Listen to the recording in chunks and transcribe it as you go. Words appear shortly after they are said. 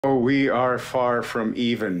Oh, we are far from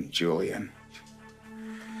even, Julian.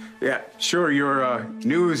 Yeah, sure, your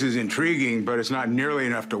news is intriguing, but it's not nearly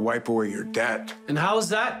enough to wipe away your debt. And how is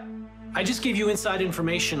that? I just gave you inside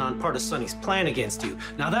information on part of Sonny's plan against you.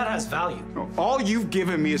 Now that has value. All you've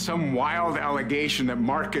given me is some wild allegation that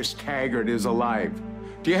Marcus Taggart is alive.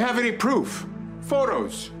 Do you have any proof?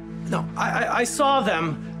 Photos? No, I saw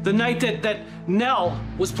them the night that Nell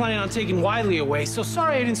was planning on taking Wiley away, so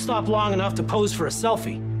sorry I didn't stop long enough to pose for a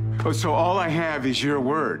selfie. Oh, so all I have is your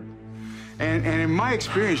word. And in my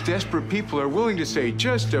experience, desperate people are willing to say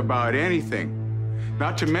just about anything.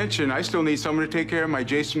 Not to mention, I still need someone to take care of my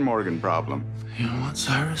Jason Morgan problem. You know what,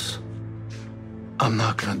 Cyrus? I'm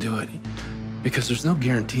not gonna do it. Because there's no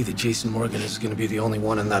guarantee that Jason Morgan is gonna be the only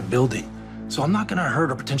one in that building. So I'm not gonna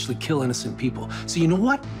hurt or potentially kill innocent people. So you know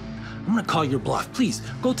what? I'm gonna call your bluff. Please,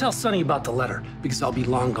 go tell Sonny about the letter, because I'll be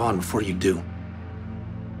long gone before you do.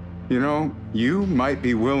 You know, you might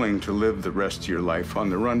be willing to live the rest of your life on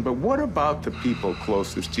the run, but what about the people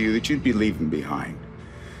closest to you that you'd be leaving behind?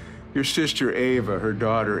 Your sister Ava, her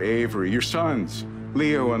daughter Avery, your sons,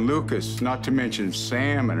 Leo and Lucas, not to mention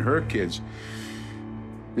Sam and her kids.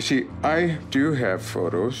 You see, I do have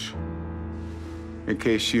photos, in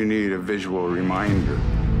case you need a visual reminder.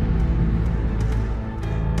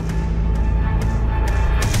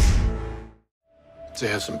 So I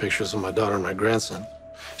have some pictures of my daughter and my grandson.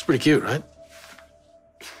 It's pretty cute, right?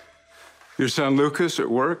 Your son Lucas at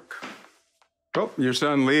work? Oh, your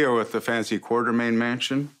son Leo at the fancy Quartermain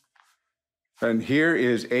mansion? And here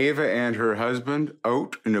is Ava and her husband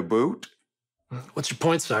out in a boot. What's your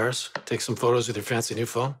point, Cyrus? Take some photos with your fancy new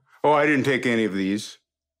phone? Oh, I didn't take any of these.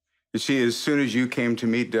 You see, as soon as you came to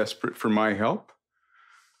me desperate for my help,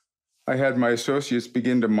 I had my associates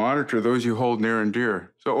begin to monitor those you hold near and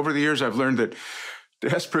dear. So over the years, I've learned that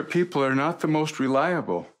desperate people are not the most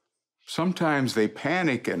reliable. Sometimes they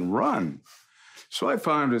panic and run. So I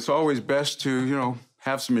found it's always best to,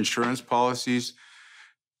 have some insurance policies,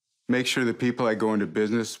 make sure the people I go into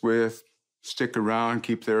business with stick around,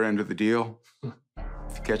 keep their end of the deal.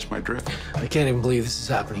 If you catch my drift. I can't even believe this is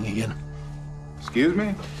happening again. Excuse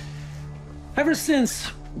me? Ever since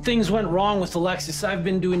things went wrong with Alexis, I've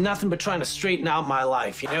been doing nothing but trying to straighten out my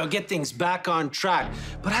life, get things back on track.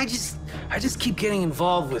 But I just keep getting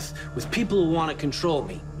involved with people who want to control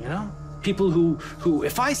me, People who,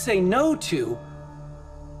 if I say no to,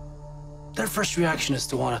 their first reaction is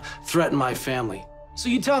to want to threaten my family. So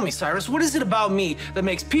you tell me, Cyrus, what is it about me that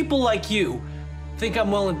makes people like you think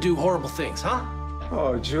I'm willing to do horrible things, huh?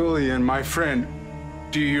 Oh, Julian, my friend,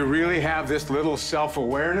 do you really have this little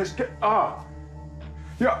self-awareness?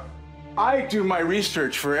 Yeah, I do my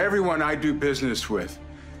research for everyone I do business with.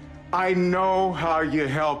 I know how you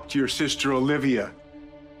helped your sister Olivia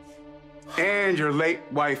and your late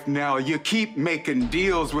wife Nell. You keep making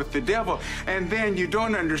deals with the devil, and then you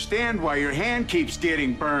don't understand why your hand keeps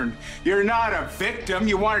getting burned. You're not a victim.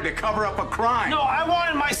 You wanted to cover up a crime. No, I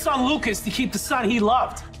wanted my son Lucas to keep the son he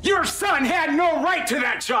loved. Your son had no right to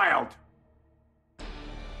that child.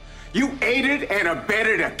 You aided and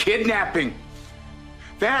abetted a kidnapping.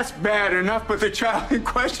 That's bad enough, but the child in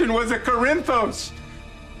question was a Corinthos.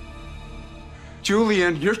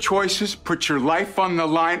 Julian, your choices put your life on the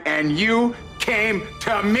line, and you came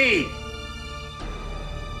to me.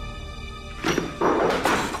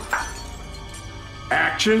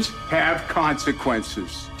 Actions have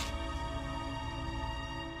consequences.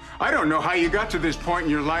 I don't know how you got to this point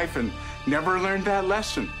in your life and never learned that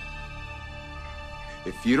lesson.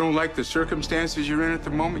 If you don't like the circumstances you're in at the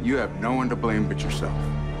moment, you have no one to blame but yourself.